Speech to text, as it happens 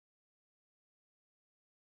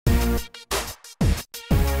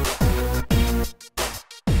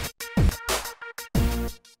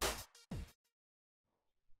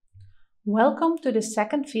Welcome to the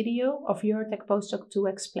second video of EuroTechPostdoc2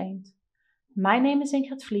 Explained. My name is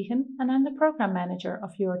Ingrid Vliegen and I'm the Program Manager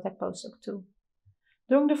of EuroTechPostdoc2.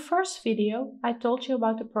 During the first video, I told you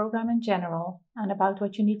about the program in general and about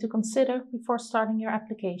what you need to consider before starting your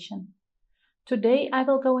application. Today I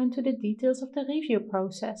will go into the details of the review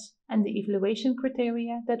process and the evaluation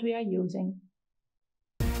criteria that we are using.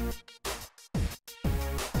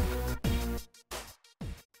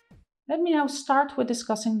 Let me now start with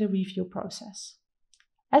discussing the review process.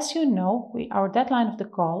 As you know, our deadline of the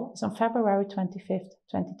call is on February 25th,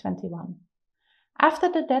 2021. After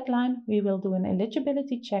the deadline, we will do an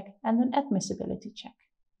eligibility check and an admissibility check.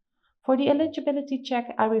 For the eligibility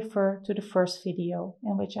check, I refer to the first video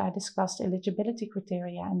in which I discussed eligibility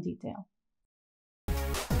criteria in detail.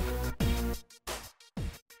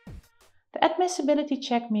 The admissibility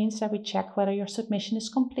check means that we check whether your submission is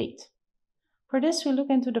complete. For this, we look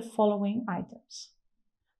into the following items.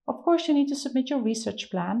 Of course, you need to submit your research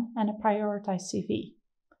plan and a prioritized CV.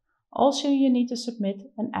 Also, you need to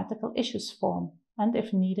submit an ethical issues form and,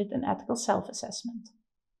 if needed, an ethical self-assessment.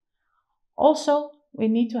 Also, we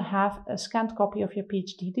need to have a scanned copy of your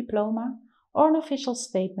PhD diploma or an official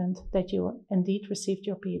statement that you indeed received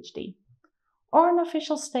your PhD, or an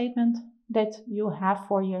official statement that you have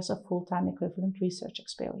 4 years of full-time equivalent research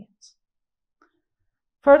experience.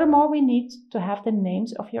 Furthermore, we need to have the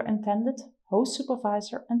names of your intended host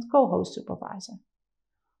supervisor and co-host supervisor.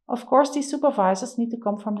 Of course, these supervisors need to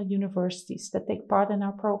come from the universities that take part in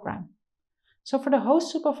our program. So for the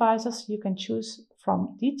host supervisors, you can choose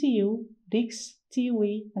from DTU, DIX,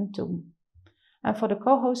 TUE and TUM. And for the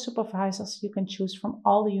co-host supervisors, you can choose from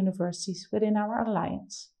all the universities within our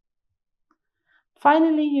alliance.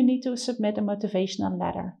 Finally, you need to submit a motivational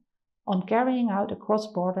letter on carrying out a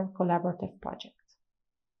cross-border collaborative project.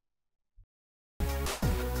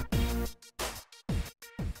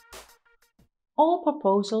 All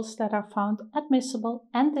proposals that are found admissible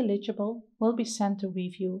and eligible will be sent to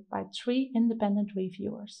review by 3 independent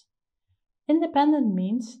reviewers. Independent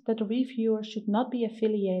means that the reviewer should not be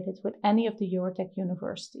affiliated with any of the EuroTech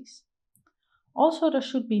universities. Also, there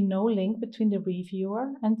should be no link between the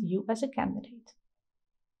reviewer and you as a candidate.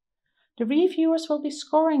 The reviewers will be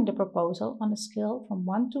scoring the proposal on a scale from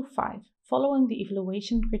 1 to 5, following the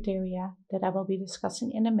evaluation criteria that I will be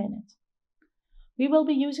discussing in a minute. We will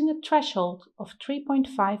be using a threshold of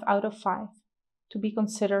 3.5 out of 5 to be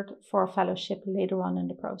considered for a fellowship later on in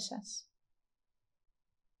the process.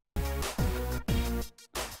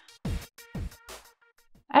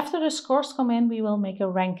 After the scores come in, we will make a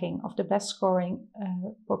ranking of the best scoring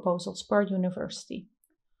proposals per university.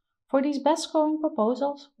 For these best scoring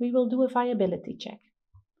proposals, we will do a viability check.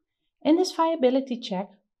 In this viability check,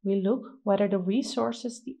 we look whether the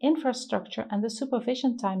resources, the infrastructure and the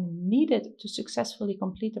supervision time needed to successfully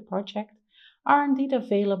complete the project are indeed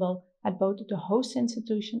available at both the host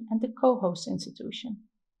institution and the co-host institution.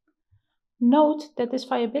 Note that this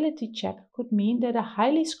viability check could mean that a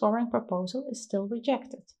highly scoring proposal is still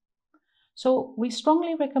rejected. So we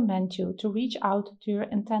strongly recommend you to reach out to your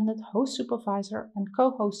intended host supervisor and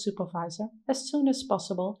co-host supervisor as soon as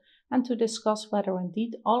possible and to discuss whether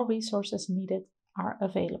indeed all resources needed are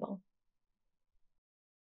available.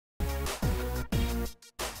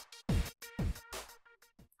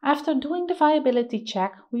 After doing the viability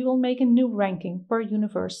check, we will make a new ranking per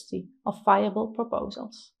university of viable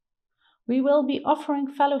proposals. We will be offering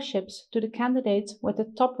fellowships to the candidates with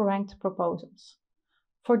the top ranked proposals.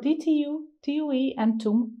 For DTU, TUE and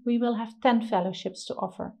TUM, we will have 10 fellowships to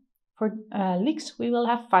offer. For LIX, we will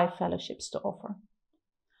have 5 fellowships to offer.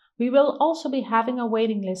 We will also be having a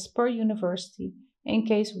waiting list per university in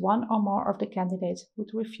case one or more of the candidates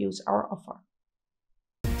would refuse our offer.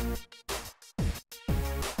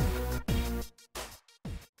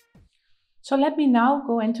 So let me now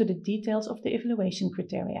go into the details of the evaluation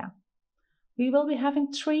criteria. We will be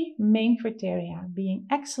having 3 main criteria, being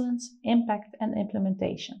excellence, impact and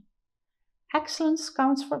implementation. Excellence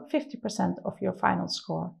counts for 50% of your final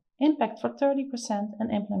score, impact for 30%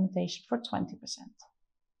 and implementation for 20%.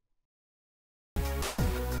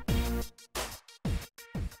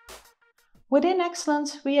 Within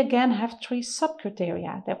excellence, we again have 3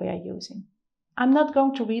 sub-criteria that we are using. I'm not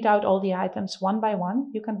going to read out all the items one by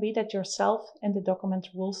one. You can read that yourself in the document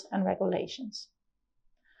rules and regulations.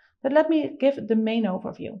 But let me give the main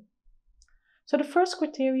overview. So the first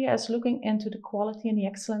criteria is looking into the quality and the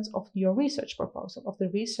excellence of your research proposal, of the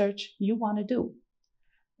research you want to do.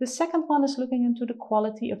 The second one is looking into the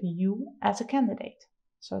quality of you as a candidate.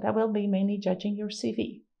 So that will be mainly judging your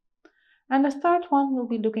CV. And the third one will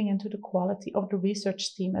be looking into the quality of the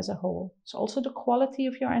research team as a whole. So also the quality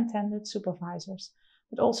of your intended supervisors,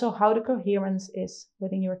 but also how the coherence is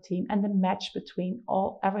within your team and the match between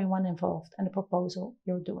everyone involved and the proposal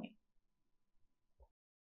you're doing.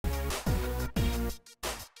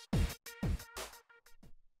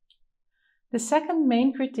 The second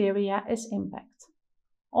main criteria is impact.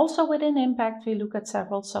 Also within impact, we look at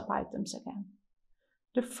several sub-items again.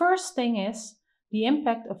 The first thing is the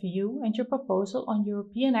impact of you and your proposal on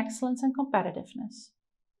European excellence and competitiveness.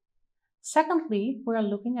 Secondly, we are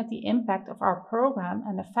looking at the impact of our program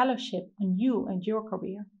and the fellowship on you and your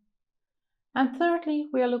career. And thirdly,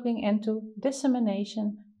 we are looking into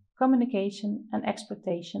dissemination, communication, and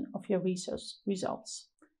exploitation of your research results,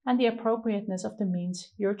 and the appropriateness of the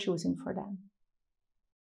means you're choosing for them.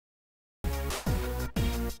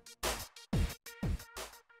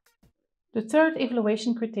 The third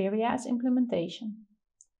evaluation criteria is implementation.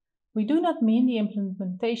 We do not mean the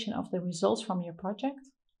implementation of the results from your project,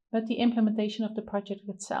 but the implementation of the project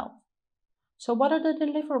itself. So what are the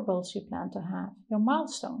deliverables you plan to have, your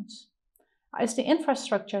milestones? Is the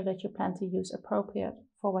infrastructure that you plan to use appropriate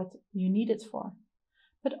for what you need it for?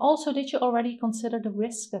 But also, did you already consider the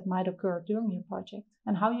risks that might occur during your project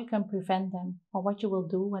and how you can prevent them or what you will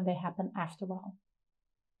do when they happen after all?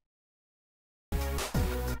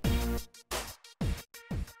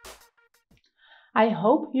 I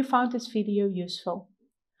hope you found this video useful.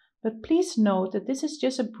 But please note that this is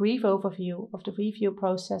just a brief overview of the review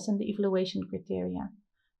process and the evaluation criteria.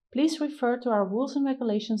 Please refer to our Rules and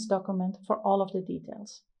Regulations document for all of the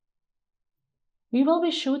details. We will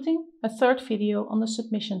be shooting a third video on the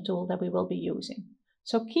submission tool that we will be using.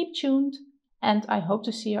 So keep tuned, and I hope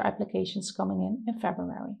to see your applications coming in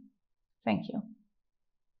February. Thank you.